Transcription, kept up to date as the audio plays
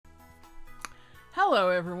Hello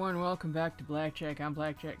everyone, welcome back to Blackjack. I'm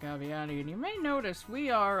Blackjack Gaviani, and you may notice we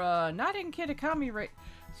are not in Kitakami right.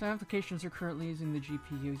 Some applications are currently using the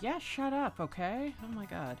GPU. Yeah, shut up, okay? Oh my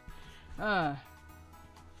god.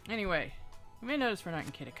 Anyway, you may notice we're not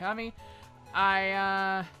in Kitakami.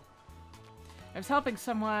 I was helping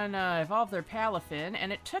someone evolve their Palafin,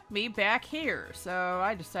 and it took me back here. So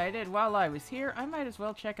I decided while I was here, I might as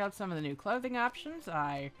well check out some of the new clothing options.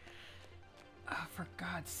 Oh, for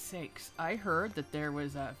God's sakes, I heard that there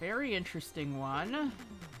was a very interesting one.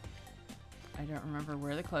 I don't remember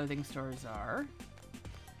where the clothing stores are.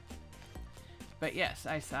 But yes,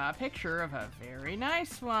 I saw a picture of a very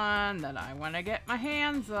nice one that I want to get my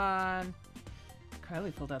hands on.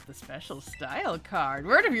 Kylie pulled out the special style card.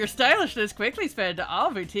 Word of your stylishness quickly spread to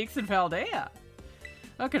all boutiques in Paldea.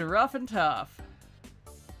 Looking rough and tough.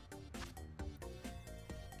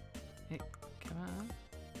 Hey, come on.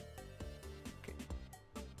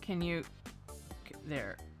 Can you...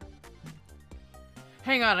 There.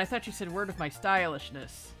 Hang on, I thought you said word of my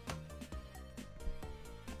stylishness.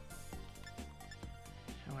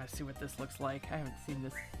 I want to see what this looks like. I haven't seen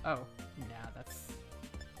this. Oh, nah, that's...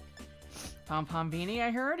 Pom-pom beanie,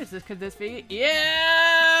 I heard? Could this be? Yes!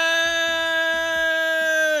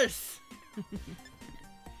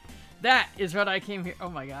 That is what I came here... Oh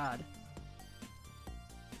my god.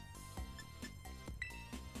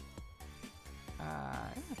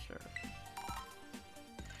 I'm not sure.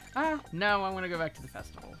 No, I want to go back to the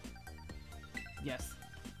festival. Yes.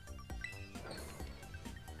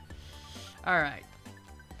 Alright.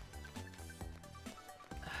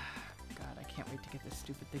 God, I can't wait to get this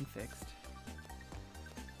stupid thing fixed.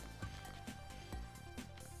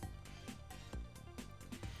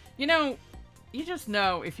 You know, you just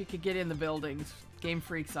know if you could get in the buildings, Game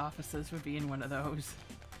Freak's offices would be in one of those.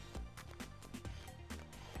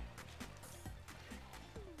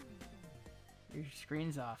 Your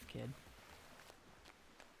screen's off, kid.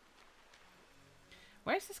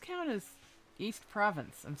 Why does this count as East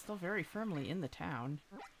Province? I'm still very firmly in the town.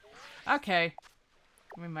 Okay.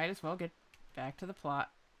 We might as well get back to the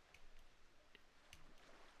plot.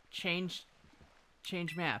 Change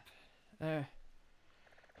map.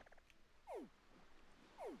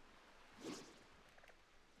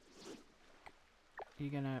 You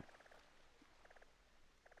gonna...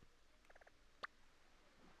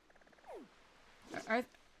 Are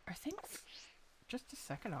things just a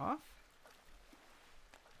second off?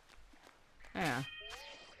 Yeah.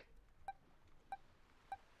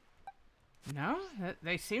 No,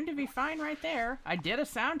 they seem to be fine right there. I did a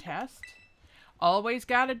sound test. Always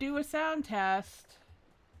gotta do a sound test.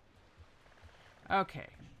 Okay.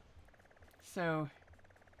 So,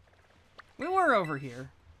 we were over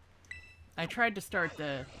here. I tried to start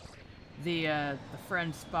the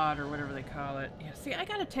friend spot or whatever they call it. Yeah, see, I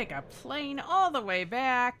gotta take a plane all the way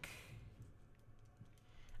back.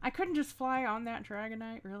 I couldn't just fly on that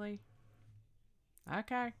Dragonite, really?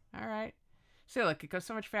 Okay, alright. See, look, it goes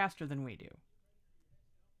so much faster than we do.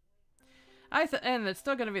 And it's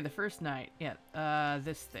still gonna be the first night. Yeah,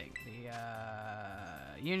 this thing. The,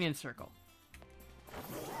 Union Circle.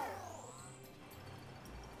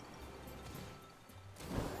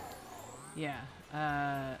 Yeah,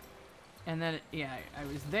 and then, yeah, I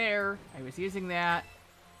was there, I was using that,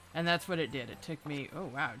 and that's what it did. It took me, oh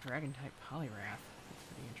wow, Dragon-type Poliwrath. That's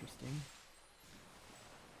pretty interesting.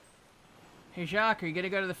 Hey Jacques, are you gonna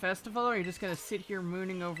go to the festival, or are you just gonna sit here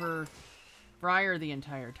mooning over Briar the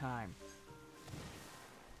entire time?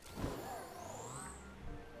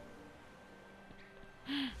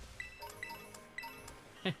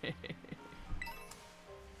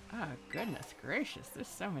 Oh, goodness gracious, there's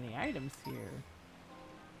so many items here.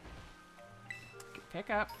 Pick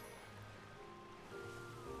up.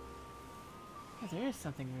 Oh, there is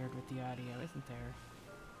something weird with the audio, isn't there?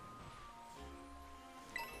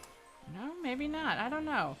 No, maybe not. I don't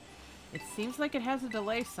know. It seems like it has a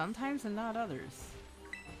delay sometimes and not others.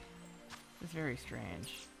 It's very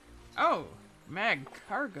strange. Oh! Mag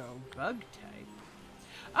Cargo bug type.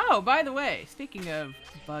 Oh, by the way, speaking of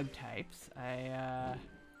bug types, I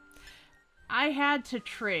had to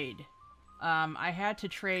trade. I had to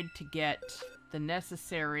trade to get the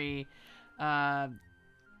necessary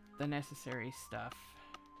stuff.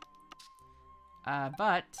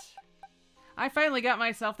 But I finally got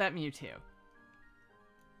myself that Mewtwo.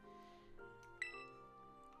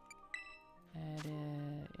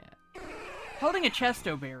 Yeah. Holding a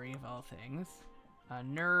Chesto Berry of all things. A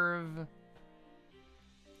Nerve.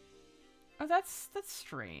 Oh, that's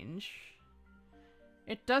strange.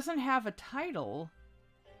 It doesn't have a title,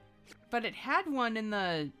 but it had one in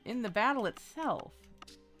the battle itself.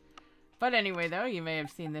 But anyway, though, you may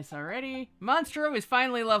have seen this already. Monstro is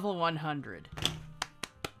finally level 100.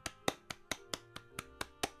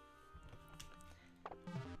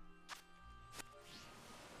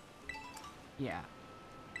 Yeah.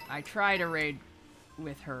 I tried a raid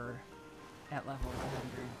with her at level 100.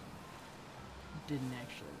 Didn't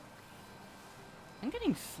actually work. I'm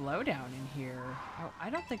getting slowdown in here. Oh,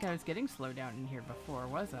 I don't think I was getting slowdown in here before,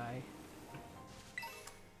 was I?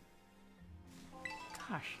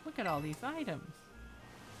 Gosh, look at all these items.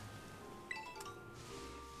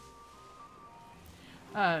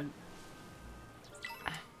 I've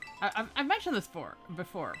mentioned this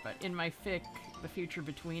before, but in my fic, The Future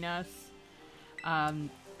Between Us,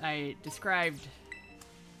 I described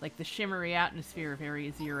like the shimmery atmosphere of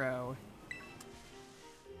Area Zero.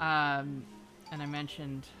 And I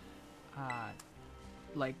mentioned,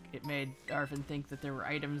 like, it made Arvin think that there were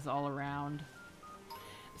items all around.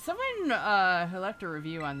 Someone who left a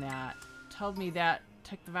review on that told me that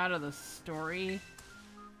took them out of the story.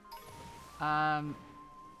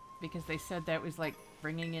 Because they said that was, like,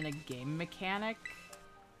 bringing in a game mechanic.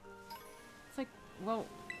 It's like, well,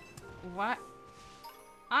 what?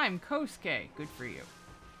 I'm Kosuke. Good for you.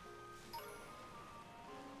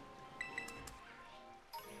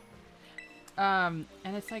 And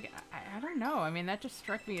it's like, I don't know. I mean, that just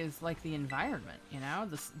struck me as, like, the environment, you know?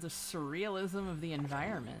 The surrealism of the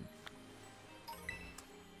environment.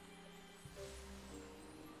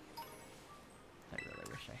 I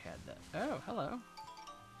really wish I had that. Oh, hello.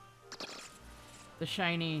 The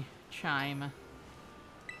shiny chime.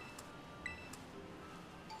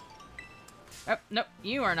 Oh, nope.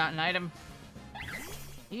 You are not an item.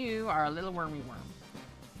 You are a little wormy worm.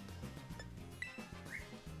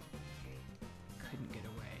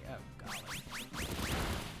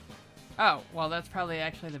 Oh, well, that's probably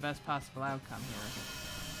actually the best possible outcome here.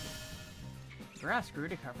 Grass grew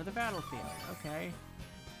to cover the battlefield. Okay.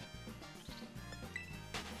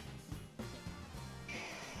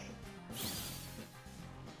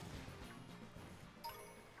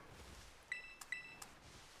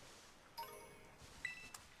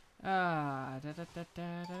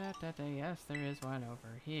 Yes, there is one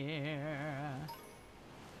over here.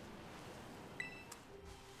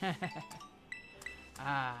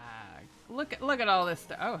 Look at all this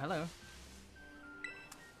stuff. Oh, hello.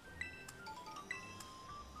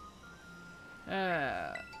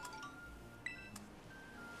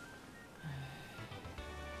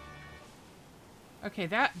 Okay,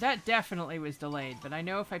 that definitely was delayed, but I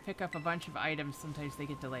know if I pick up a bunch of items, sometimes they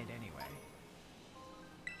get delayed anyway.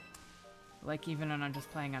 Like even when I'm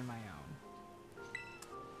just playing on my own.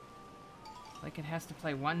 Like it has to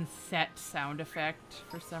play one set sound effect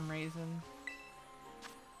for some reason.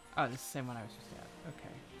 Oh, this is the same one I was just at. Okay.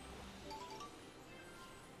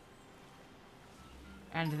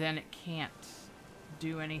 And then it can't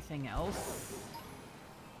do anything else.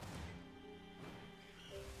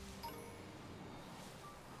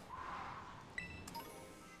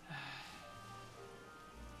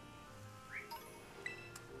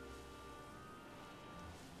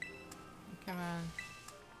 Come on.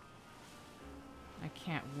 I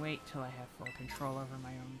can't wait till I have full control over my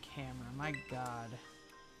own camera. My god.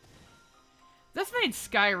 This made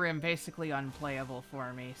Skyrim basically unplayable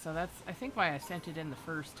for me, so that's, I think, why I sent it in the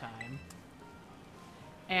first time.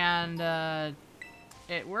 And,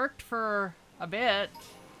 it worked for a bit,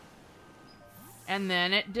 and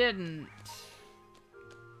then it didn't.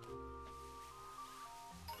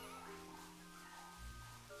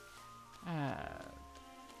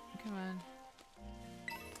 Come on.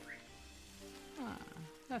 Ah,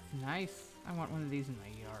 that's nice. I want one of these in my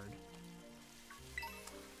yard.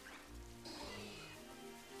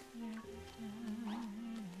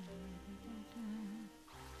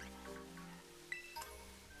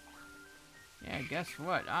 Yeah, guess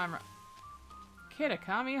what? I'm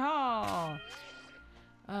Kitakami Hall.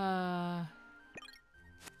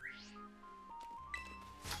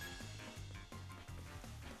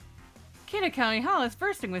 Kitakami Hall is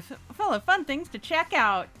bursting with full of fun things to check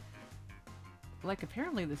out. Like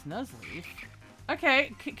apparently this Nuzleaf.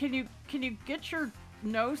 Okay, can you get your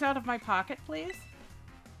nose out of my pocket, please?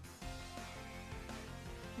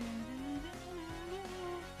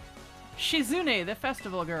 Shizune, the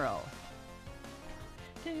festival girl.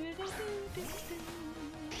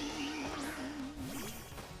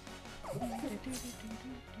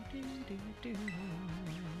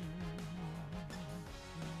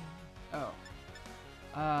 Oh.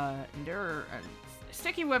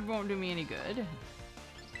 Sticky web won't do me any good.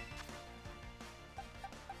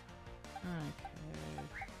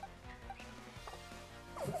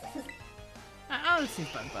 Okay. I'll just use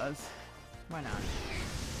Bug Buzz. Why not?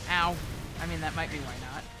 Ow. I mean, that might be why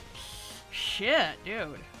not. Shit,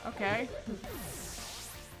 dude. Okay.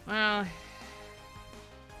 Well...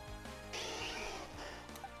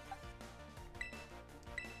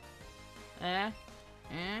 Eh?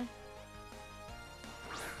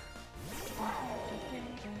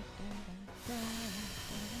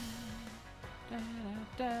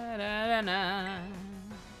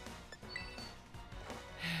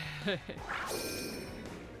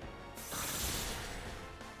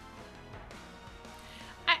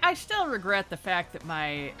 I still regret the fact that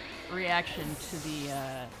my reaction to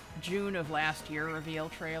the June of last year reveal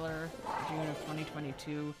trailer, June of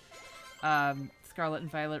 2022, Scarlet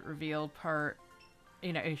and Violet reveal part,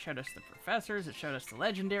 you know, it showed us the professors, it showed us the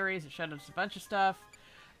legendaries, it showed us a bunch of stuff.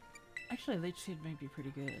 Actually, Leech Seed might be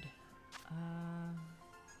pretty good.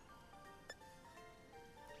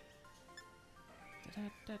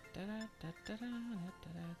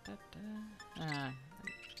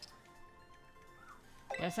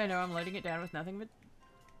 Yes, I know, I'm loading it down with nothing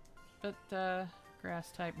but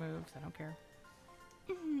grass type moves. I don't care.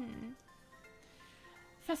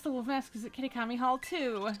 Festival of Masks is at Kitakami Hall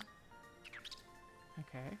too.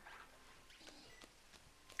 Okay.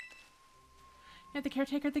 Yeah, the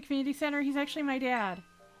caretaker at the community center, he's actually my dad.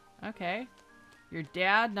 Okay. Your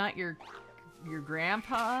dad, not your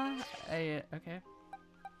grandpa? Okay.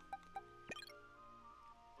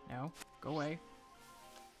 No, go away.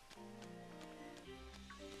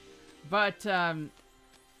 But,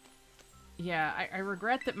 yeah, I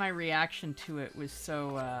regret that my reaction to it was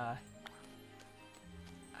so,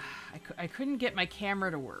 I couldn't get my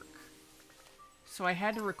camera to work. So I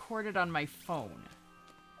had to record it on my phone.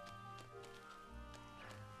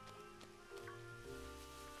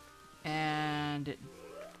 And it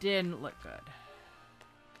didn't look good.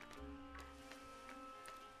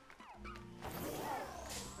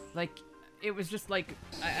 Like, it was just like,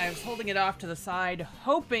 I was holding it off to the side,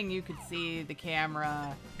 hoping you could see the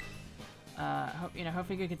camera. You know,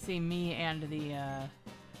 hoping you could see me and the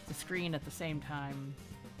screen at the same time.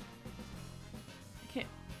 Okay.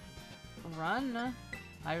 Run.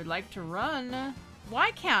 I would like to run.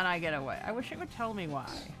 Why can't I get away? I wish it would tell me why.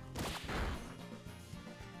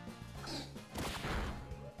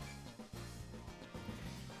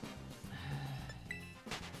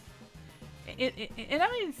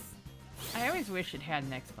 I always wish it had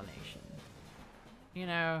an explanation. You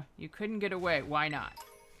know, you couldn't get away. Why not?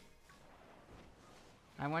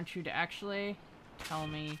 I want you to actually tell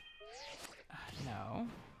me. No.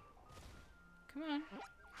 Come on.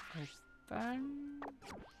 Open.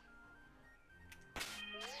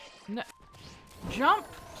 No. Jump,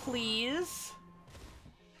 please.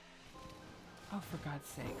 Oh, for God's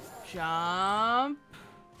sakes. Jump.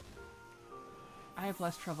 I have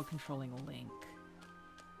less trouble controlling Link.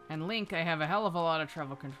 And Link, I have a hell of a lot of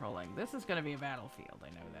trouble controlling. This is going to be a battlefield, I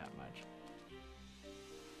know that much.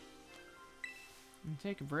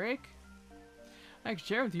 Take a break. I can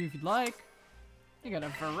share with you if you'd like. You got a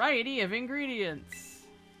variety of ingredients.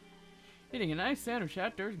 Eating a nice sandwich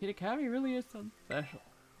outdoors in Kitakami really is something special.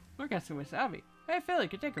 Or got some wasabi. Hey, Phil, you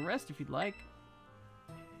can take a rest if you'd like.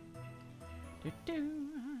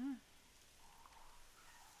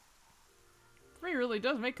 Three really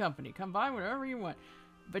does make company. Come by whenever you want.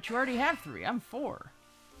 But you already have 3. I'm 4.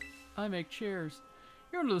 I make chairs.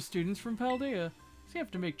 You're one of those students from Paldea, so you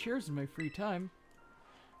have to make chairs in my free time.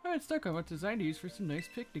 I got stuck on what design to use for some nice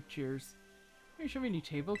picnic chairs. Can you show me any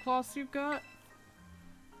tablecloths you've got?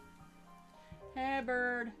 Hey,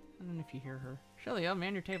 bird. I don't know if you hear her. Shelly, I'll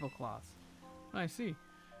man your tablecloths. I see.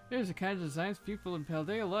 There's the kind of designs people in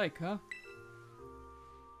Paldea like, huh?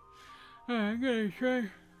 I'm gonna try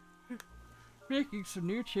making some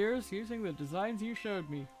new chairs using the designs you showed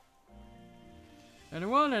me. And a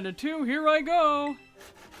 1 and a 2, here I go!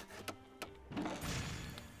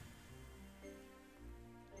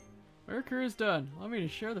 Worker is done. Allow me to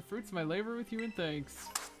share the fruits of my labor with you in thanks.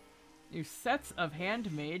 New sets of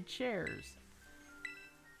handmade chairs.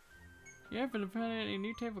 If you happen to find any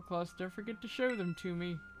new tablecloths, don't forget to show them to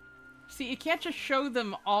me. See, you can't just show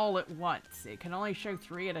them all at once. It can only show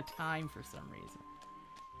 3 at a time for some reason.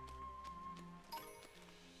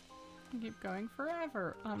 Keep going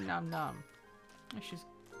forever. Nom nom. She's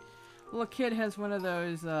little kid has one of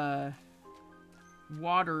those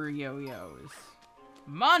water yo-yos.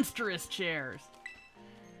 Monstrous chairs.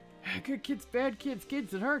 Good kids, bad kids,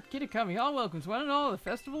 kids at heart. Kitakami Hall welcomes one and all to the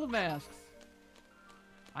Festival of Masks.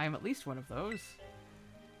 I am at least one of those.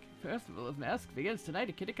 The Festival of Masks begins tonight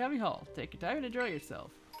at Kitakami Hall. Take your time and enjoy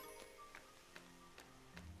yourself.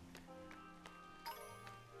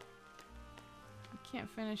 Can't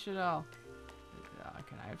finish it all.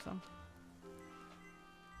 Can I have some?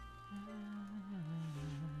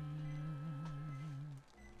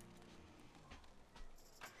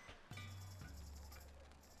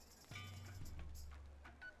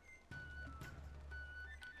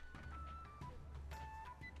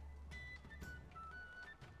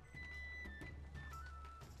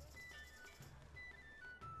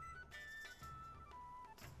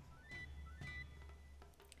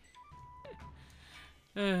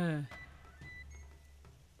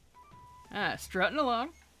 Strutting along.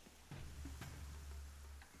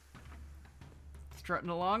 Strutting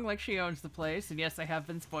along like she owns the place, and yes, I have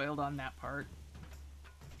been spoiled on that part.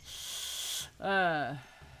 As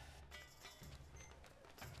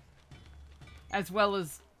well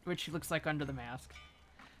as what she looks like under the mask.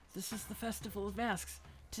 This is the Festival of Masks.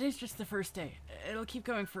 Today's just the first day. It'll keep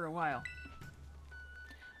going for a while.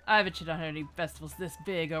 I bet you don't have any festivals this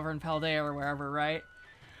big over in Paldea or wherever, right?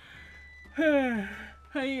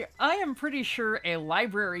 I am pretty sure a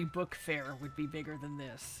library book fair would be bigger than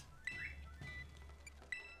this.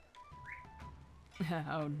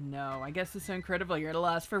 Oh no, I guess it's so incredible you're at a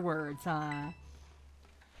loss for words, huh?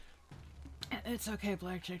 It's okay,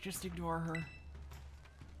 Blackjack, just ignore her.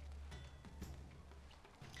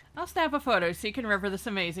 I'll snap a photo so you can remember this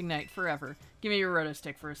amazing night forever. Give me your roto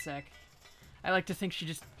stick for a sec. I like to think she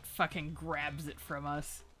just fucking grabs it from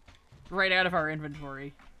us. Right out of our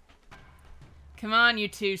inventory. Come on, you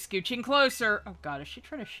two, scooching closer. Oh god, is she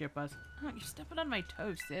trying to ship us? Oh, you're stepping on my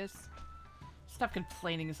toes, sis. Stop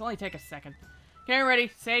complaining, this'll only take a second. Okay,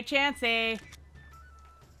 ready, say Chansey.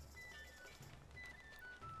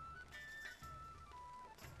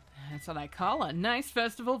 That's what I call a nice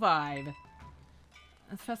festival vibe.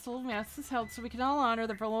 The Festival of Masks is held so we can all honor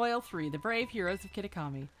the Loyal Three, the brave heroes of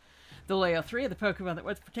Kitakami. The Loyal Three are the Pokemon that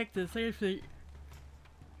once protected the slaves from the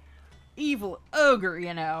evil ogre,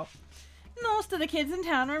 you know. Most of the kids in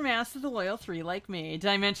town are masked with the Loyal Three like me. Did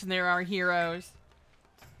I mention there are heroes?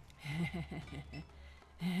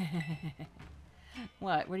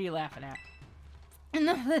 What? What are you laughing at?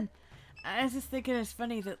 Nothing. I was just thinking it's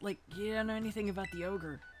funny that, like, you don't know anything about the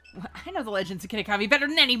ogre. Well, I know the legends of Kitakami better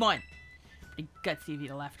than anyone! Pretty gutsy of you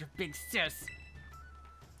to laugh at your big sis.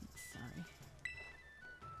 Sorry.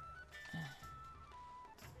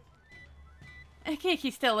 I think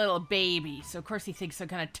he's still a little baby, so of course he thinks some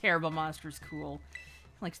kind of terrible monster is cool.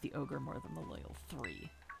 He likes the ogre more than the Loyal Three.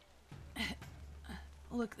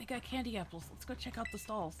 Look, they got candy apples. Let's go check out the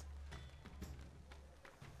stalls.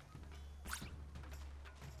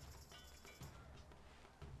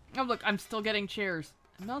 Oh look, I'm still getting chairs.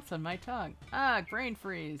 It melts on my tongue. Ah, brain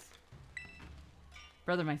freeze.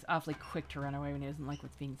 Brother Mike's awfully quick to run away when he doesn't like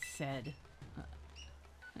what's being said.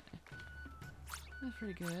 That's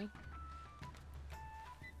pretty good.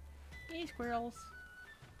 Hey, squirrels.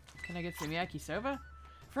 Can I get some yakisoba?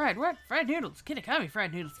 Fried what? Fried noodles. Kitakami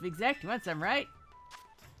fried noodles to be exact. You want some, right?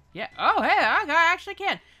 Yeah. Oh, hey, I actually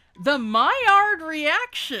can. The Maillard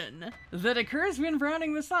reaction that occurs when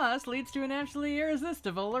browning the sauce leads to an absolutely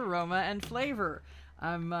irresistible aroma and flavor.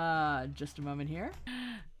 Just a moment here.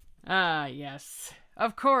 Ah, yes.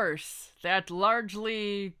 Of course. That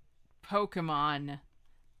largely Pokémon,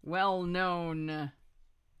 well-known,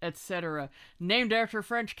 etc. Named after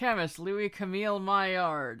French chemist Louis Camille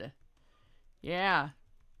Maillard. Yeah.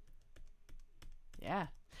 Yeah.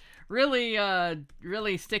 Really,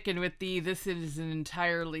 really sticking with the this is an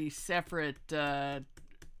entirely separate,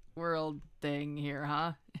 world thing here,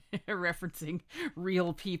 huh? Referencing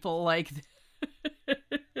real people like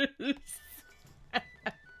this.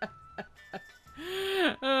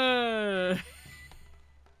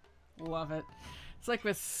 Love it. It's like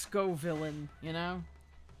with Scovillain, you know?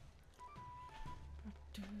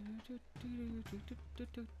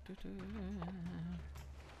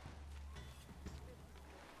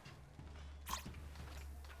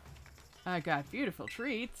 I got beautiful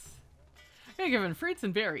treats. You're given fruits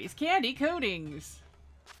and berries, candy coatings.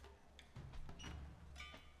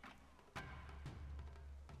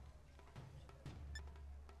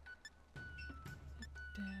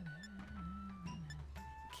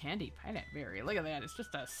 Candy pineapple berry. Look at that. It's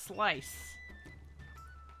just a slice.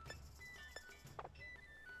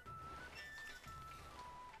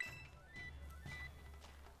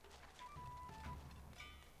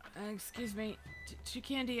 Excuse me. Two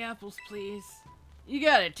candy apples, please. You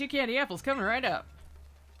got it. 2 candy apples coming right up.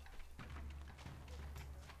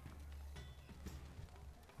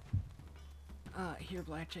 Here,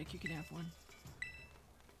 Blackjack. You can have one.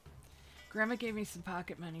 Grandma gave me some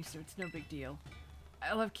pocket money, so it's no big deal.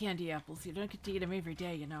 I love candy apples. You don't get to eat them every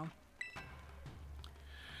day, you know.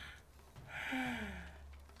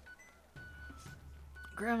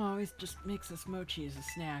 Grandma always just makes us mochi as a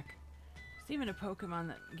snack. It's even a Pokemon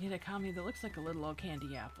that Kitakami that looks like a little old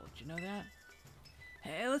candy apple. Did you know that?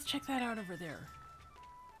 Hey, let's check that out over there.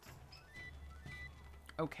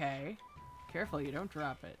 Okay. Careful, you don't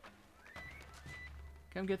drop it.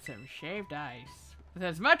 Come get some shaved ice. With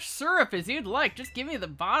as much syrup as you'd like, just give me the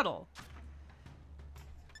bottle.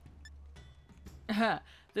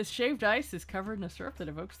 This shaved ice is covered in a syrup that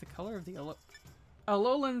evokes the color of the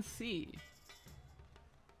Alolan Sea.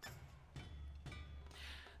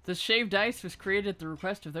 The shaved ice was created at the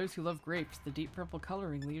request of those who love grapes. The deep purple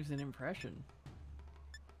coloring leaves an impression.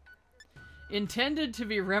 Intended to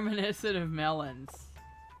be reminiscent of melons.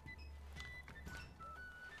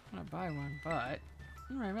 I'm gonna buy one, but...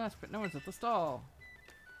 I must, but no one's at the stall.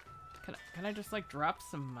 Can I just, like, drop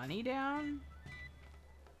some money down?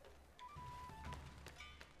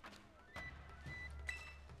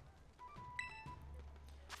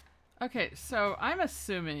 Okay, so I'm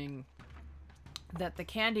assuming that the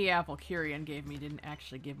candy apple Kyrian gave me didn't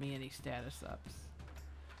actually give me any status ups.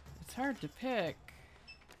 It's hard to pick.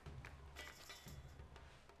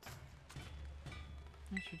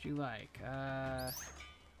 What should you like?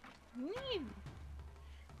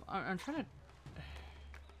 I'm trying to...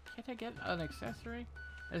 Can't I get an accessory?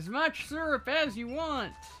 As much syrup as you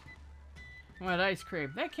want! I want ice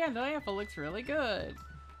cream. That candy apple looks really good.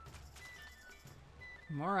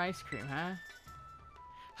 More ice cream, huh?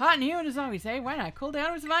 Hot and humid as always, eh? Why not cool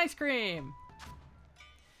down with some ice cream?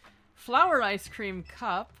 Flower ice cream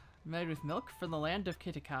cup, made with milk from the land of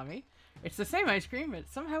Kitakami. It's the same ice cream, but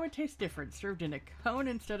somehow it tastes different, served in a cone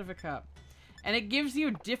instead of a cup. And it gives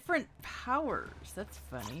you different powers. That's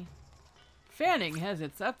funny. Fanning has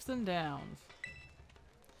its ups and downs.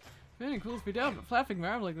 Fanning cools me down, but flapping my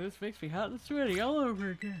arm like this makes me hot and sweaty all over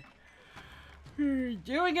again. You're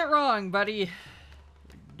doing it wrong, buddy.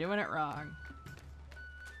 You're doing it wrong.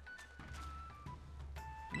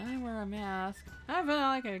 When I wear a mask, I feel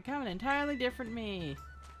like I become an entirely different me.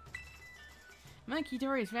 Monkey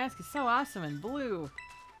Dory's mask is so awesome and blue.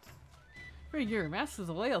 Figure, masks of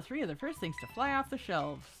the Loyal 3 are the first things to fly off the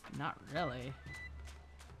shelves. Not really.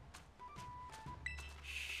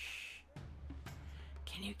 Shh.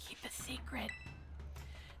 Can you keep a secret?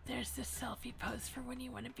 There's this selfie pose for when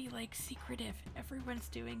you want to be, like, secretive. Everyone's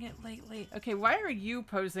doing it lately. Okay, why are you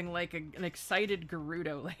posing like an excited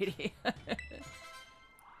Gerudo lady?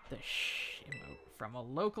 The shh emote from a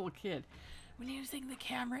local kid. When using the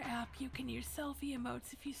camera app, you can use selfie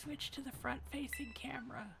emotes if you switch to the front-facing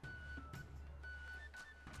camera.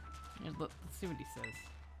 Let's see what he says.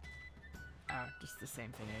 Oh, just the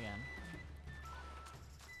same thing again.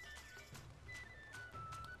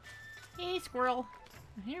 Hey, squirrel.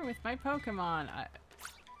 I'm here with my Pokemon. I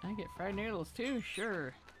get fried noodles too,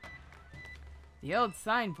 sure. The old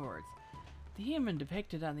signboards. The human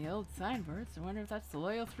depicted on the old signboards. I wonder if that's the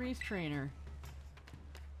Loyal 3's trainer.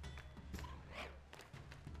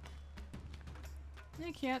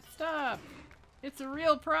 I can't stop. It's a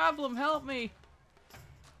real problem. Help me.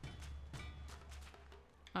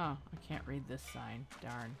 Oh, I can't read this sign.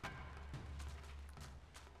 Darn.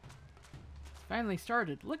 It's finally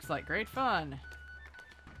started. Looks like great fun.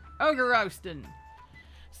 Ogre roasting.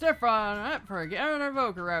 Step on up for a gallon of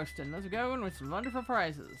ogre roasting. Let's go in with some wonderful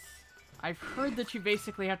prizes. I've heard that you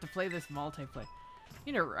basically have to play this multiplayer.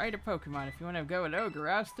 You need to ride a Pokemon if you want to go with ogre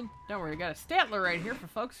roasting. Don't worry, I got a Statler right here for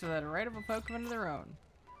folks that are rideable Pokemon of their own.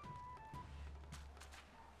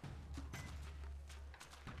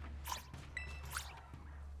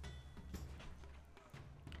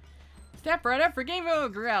 Step right up for game of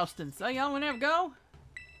ogre roasting. So y'all want to have a go?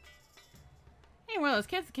 Hey, one of those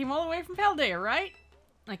kids that came all the way from Paldea, right?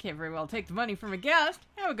 I can't very well take the money from a guest.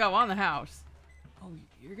 Have a go on the house. Oh,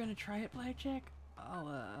 you're gonna try it, Blackjack?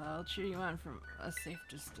 I'll cheer you on from a safe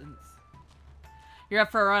distance. You're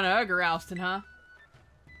up for a run of ogre roasting, huh?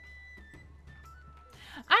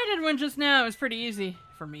 I did one just now. It was pretty easy.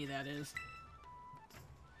 For me, that is.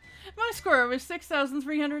 My score was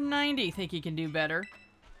 6,390. Think you can do better?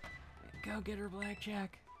 Go get her,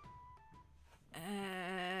 Blackjack.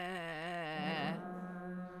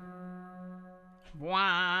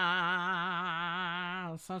 Wow.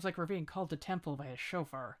 Sounds like we're being called to temple by a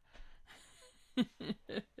shofar.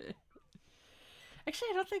 Actually,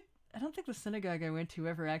 I don't think the synagogue I went to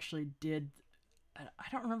ever actually did. I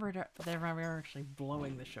don't remember them ever actually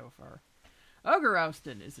blowing the shofar. Ogre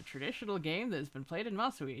roasting is a traditional game that has been played in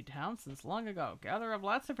Masui Town since long ago. Gather up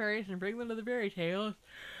lots of berries and bring them to the berry tails.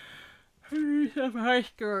 Have a high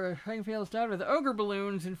score. Playing fields down with ogre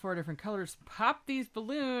balloons in 4 different colors. Pop these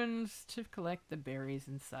balloons to collect the berries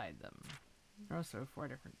inside them. There are also 4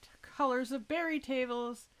 different colors of berry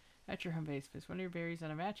tables at your home base. Place one of your berries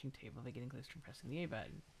on a matching table by getting close to pressing the A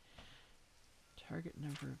button. Target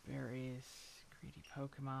number of berries. Greedy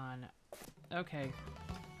Pokemon. Okay.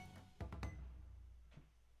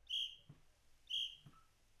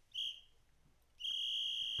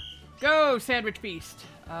 Go, Sandwich Beast!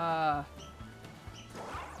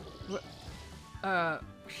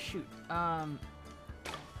 Shoot.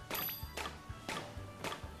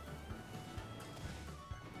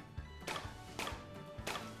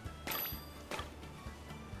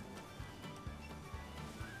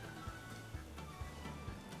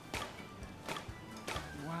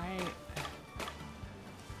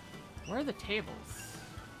 Where are the tables?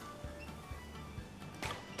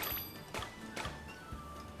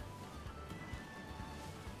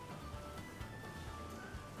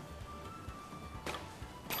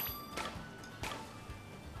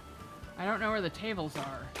 I don't know where the tables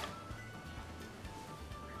are.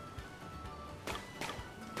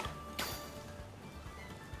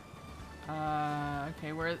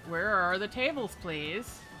 Okay, where are the tables,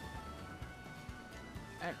 please?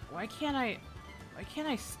 Why can't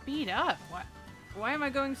I speed up? Why am I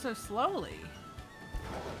going so slowly?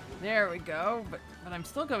 There we go, but I'm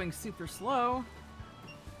still going super slow.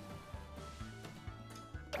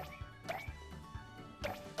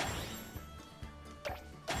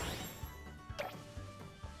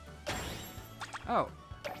 Oh.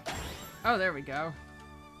 Oh, there we go.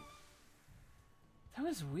 That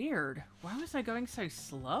was weird. Why was I going so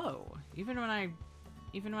slow? Even when I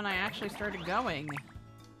actually started going,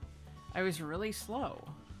 I was really slow.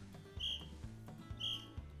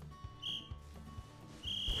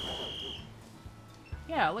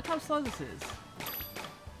 Yeah, look how slow this is.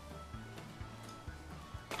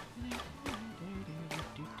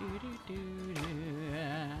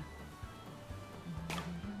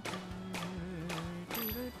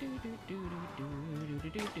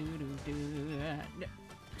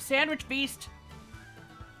 Sandwich Beast!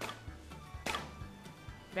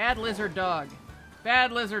 Bad lizard dog.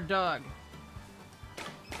 Bad lizard dog.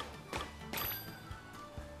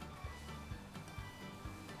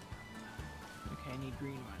 Okay, I need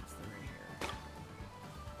green ones. They're right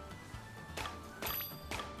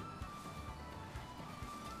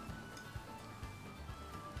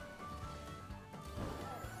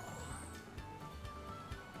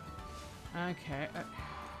here. Okay.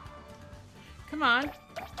 Come on.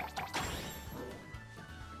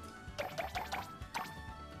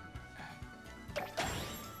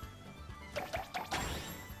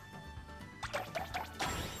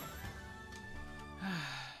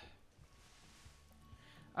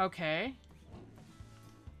 Okay.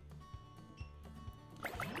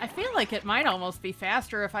 I feel like it might almost be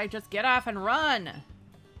faster if I just get off and run.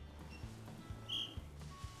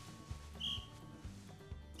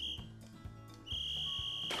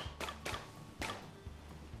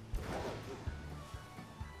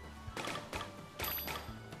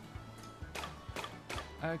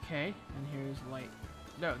 Okay, and here's light.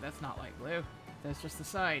 No, that's not light blue. That's just the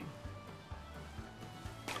side.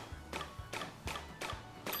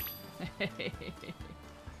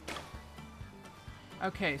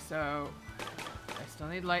 Okay, so I still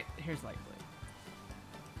need light. Here's light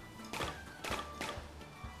blue.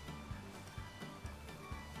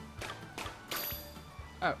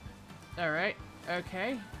 Oh, alright.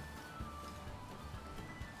 Okay.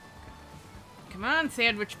 Come on,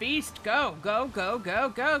 Sandwich Beast. Go, go, go, go,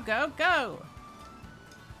 go, go, go.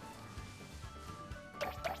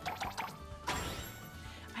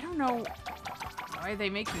 I don't know why they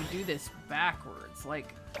make you do this backwards.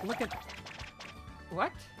 Like, look at...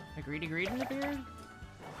 What? A greedy greed in the beard?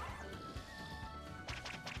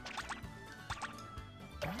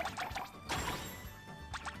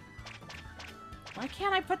 Why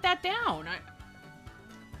can't I put that down?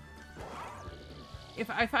 If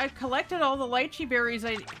I collected all the lychee berries,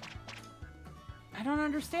 I don't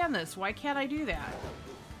understand this. Why can't I do that?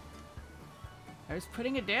 I was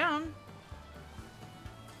putting it down.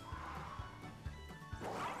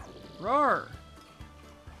 Roar!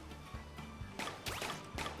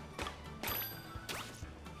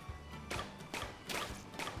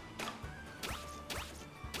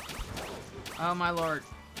 Oh my lord.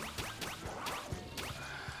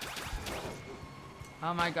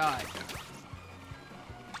 Oh my god.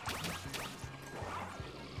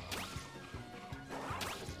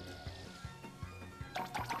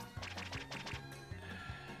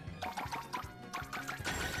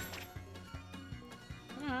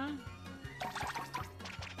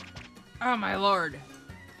 Oh my lord.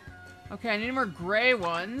 Okay, I need more gray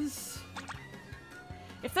ones.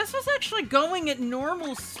 If this was actually going at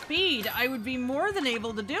normal speed, I would be more than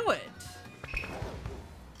able to do it.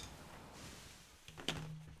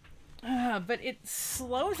 But it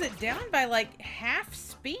slows it down by like half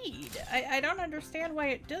speed. I don't understand why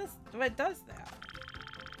it does that.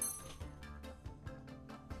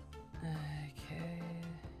 Okay.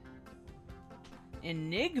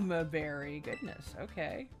 Enigma berry, goodness,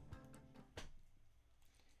 okay.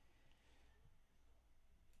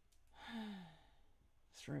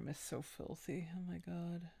 This room is so filthy. Oh my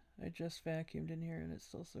god. I just vacuumed in here and it's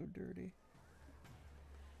still so dirty.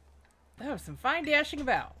 That was some fine dashing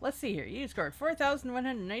about. Let's see here. You scored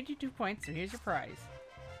 4,192 points, so here's your prize.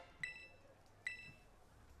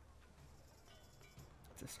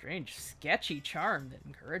 It's a strange, sketchy charm that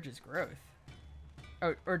encourages growth.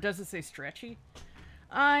 Oh, or does it say stretchy?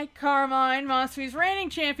 I, Carmine, Mosby's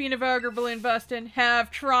reigning champion of Ogre Balloon Bustin',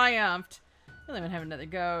 have triumphed. We'll even have another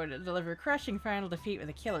go to deliver a crushing final defeat with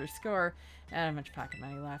a killer score. I don't have much pocket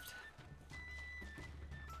money left.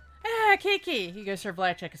 Ah, Kiki! You go serve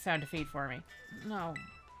Blackjack a sound defeat for me. No.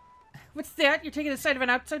 What's that? You're taking the side of an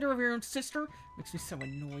outsider over your own sister? Makes me so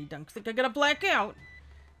annoyed. I think I'm gonna black out.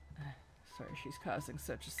 Sorry she's causing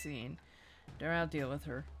such a scene. There, I'll deal with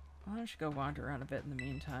her. Why don't you go wander around a bit in the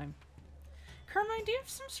meantime? Carmine, do you have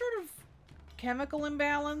some sort of chemical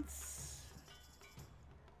imbalance?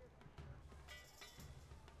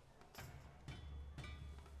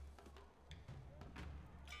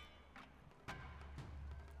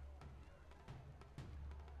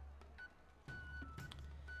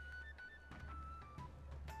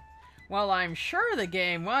 Well, I'm sure the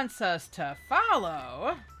game wants us to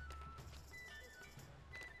follow.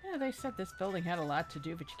 Yeah, they said this building had a lot to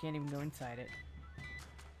do, but you can't even go inside it.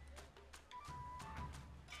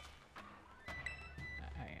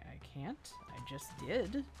 I can't. I just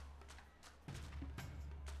did.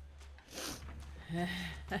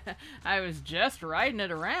 I was just riding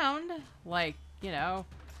it around, like, you know,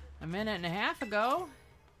 a minute and a half ago.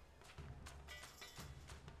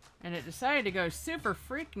 And it decided to go super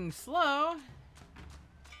freaking slow.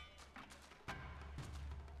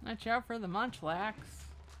 Watch out for the munchlax.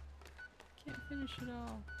 Can't finish it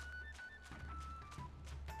all.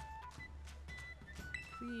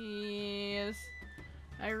 Please.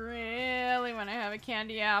 I really want to have a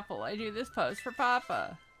candy apple. I do this pose for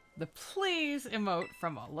Papa. The please emote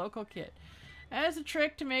from a local kid. As a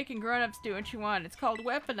trick to making grown-ups do what you want. It's called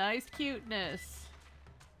weaponized cuteness.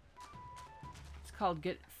 It's called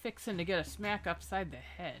fixing to get a smack upside the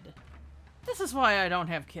head. This is why I don't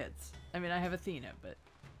have kids. I mean, I have Athena, but...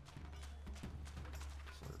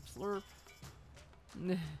 Slurp,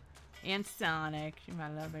 slurp. And Sonic. She's my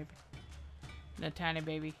little baby. The tiny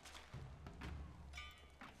baby.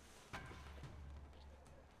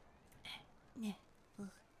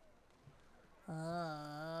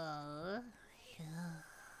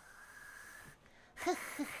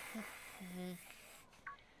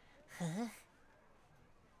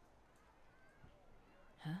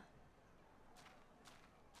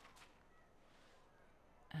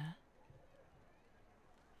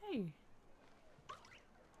 Hey.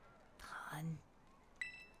 Pun.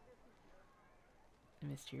 A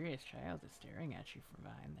mysterious child is staring at you from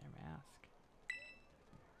behind their mask.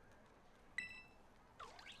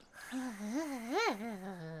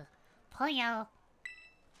 Poyo.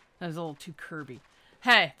 That was a little too Kirby.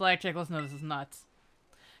 Hey, Blackjack, let's know this is nuts.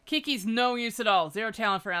 Kiki's no use at all. Zero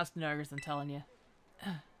talent for ousting ogres, I'm telling you.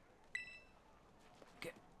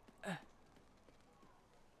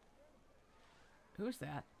 Who's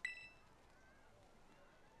that?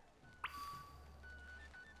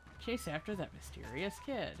 Chase after that mysterious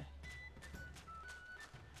kid.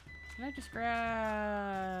 Can I just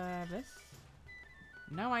grab this?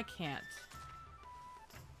 No, I can't.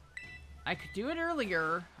 I could do it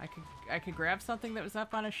earlier. I could grab something that was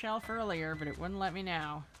up on a shelf earlier, but it wouldn't let me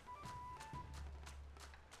now.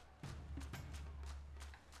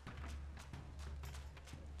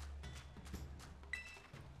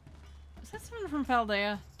 Is that someone from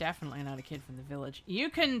Paldea? Definitely not a kid from the village. You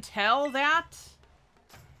can tell that?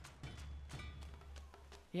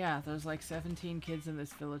 Yeah, there's like 17 kids in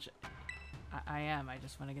this village. I am. I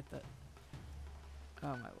just want to get the...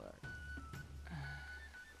 Oh my lord.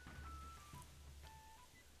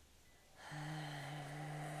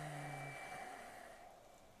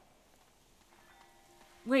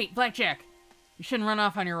 Wait, Blackjack! You shouldn't run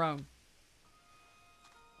off on your own.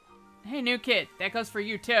 Hey, new kid. That goes for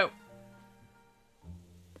you, too.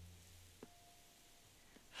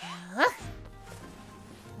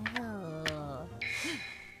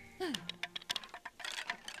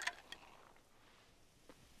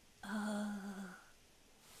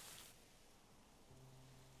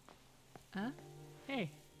 Huh? Hey,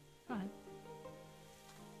 come on.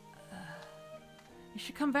 You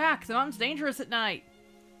should come back. The mountain's dangerous at night.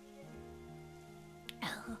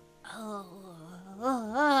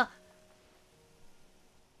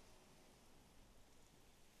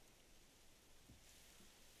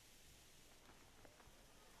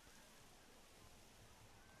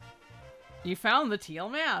 You found the teal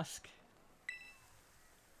mask.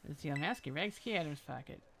 The teal mask, your bag's key items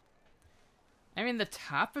pocket. I mean, the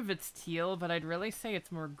top of it's teal, but I'd really say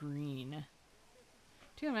it's more green.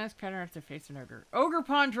 Teal mask pattern after face an ogre. Ogre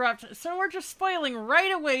Pawn dropped, so we're just spoiling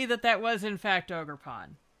right away that that was in fact Ogre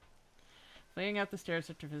Pawn. Fleeing up the stairs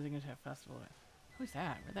after visiting a festival. Who's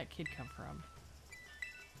that? Where'd that kid come from?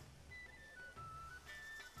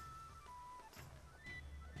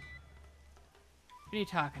 What are you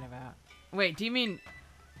talking about? Wait, do you mean...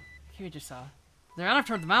 Here we just saw. They're on up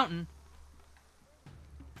toward the mountain.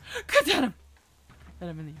 Cut at him! Cut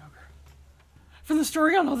him in the ogre. From the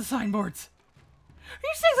story on all the signboards. Are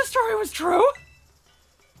you saying the story was true?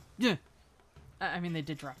 Yeah. I mean, they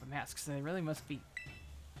did drop a mask, so they really must be...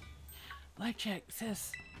 Blackjack,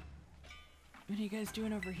 sis. What are you guys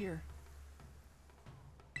doing over here?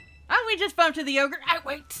 Oh, we just bumped to the ogre. Oh,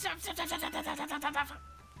 wait. Stop.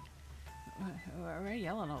 Why are you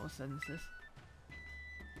yelling all of a sudden, sis?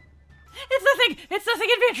 It's nothing! It's nothing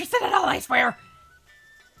you'd be interested in at all, I swear!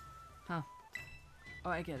 Huh. Oh,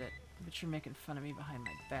 I get it. But you're making fun of me behind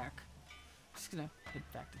my back. I'm just gonna head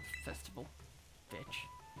back to the festival. Bitch.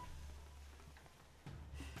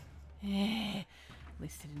 At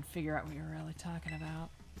least I didn't figure out what you were really talking about.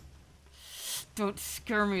 Don't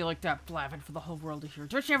scare me like that, blabbing for the whole world to hear.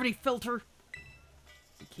 Don't you have any filter?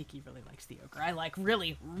 Kiki really likes the ogre. I like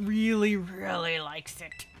really likes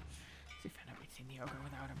it. So if I never seen the ogre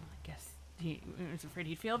without him, I guess he was afraid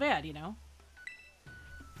he'd feel bad, you know?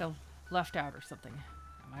 Feel left out or something.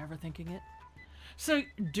 Am I overthinking it? So,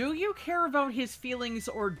 do you care about his feelings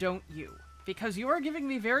or don't you? Because you are giving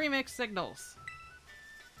me very mixed signals.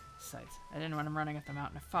 Besides, I didn't want him running up the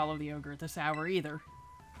mountain to follow the ogre at this hour either.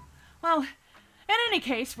 Well, in any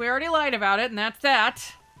case, we already lied about it, and that's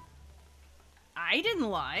that. I didn't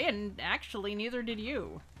lie, and actually neither did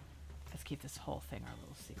you. Let's keep this whole thing our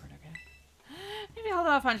little secret, okay? Maybe hold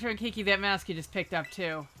off on showing Kiki that mask you just picked up,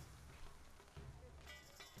 too.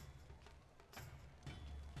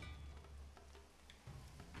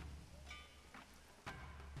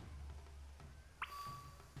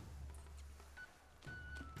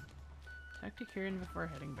 Talk to Kieran before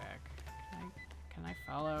heading back. Can I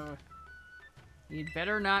follow? You'd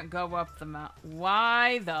better not go up the mountain.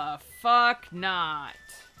 Why the fuck not?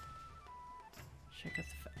 Check out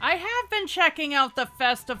the I have been checking out the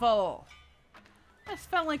festival. I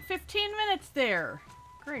spent like 15 minutes there.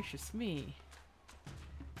 Gracious me.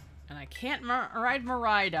 And I can't ride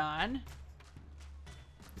Maridon.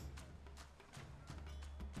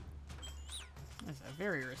 It's a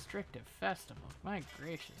very restrictive festival. My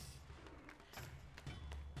gracious.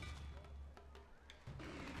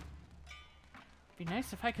 Be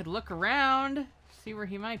nice if I could look around, see where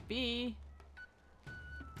he might be.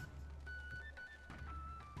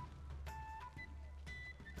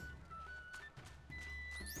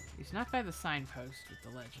 He's not by the signpost with the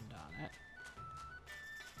legend on it.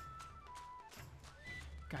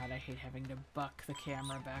 God, I hate having to buck the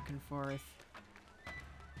camera back and forth.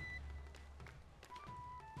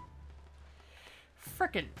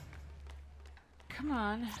 Frickin'. Come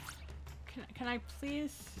on. Can I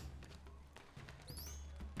please?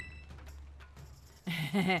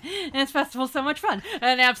 This festival's so much fun,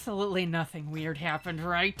 and absolutely nothing weird happened,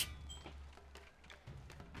 right?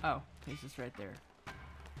 Oh, he's just right there.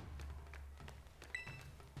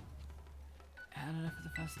 Had enough of the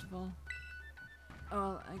festival?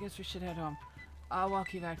 Oh, I guess we should head home. I'll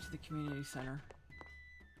walk you back to the community center.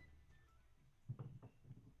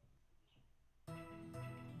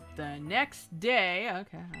 The next day...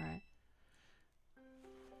 Okay, alright.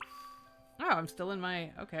 Oh, I'm still in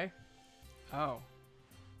my... Okay. Oh.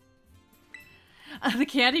 The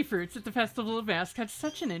candy fruits at the Festival of Masks had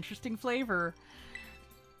such an interesting flavor.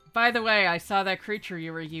 By the way, I saw that creature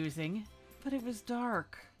you were using, but it was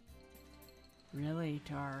dark. Really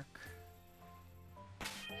dark. I'm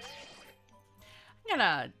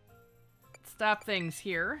gonna stop things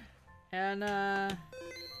here, and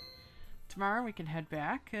tomorrow we can head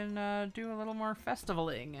back and do a little more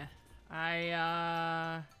festivaling.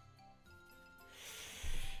 I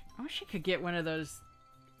wish you could get one of those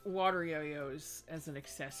water yo-yos as an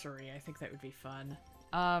accessory. I think that would be fun.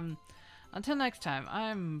 Until next time,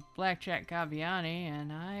 I'm Blackjack Gabbiani,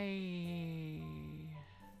 and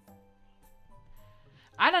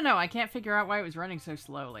I don't know, I can't figure out why it was running so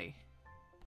slowly.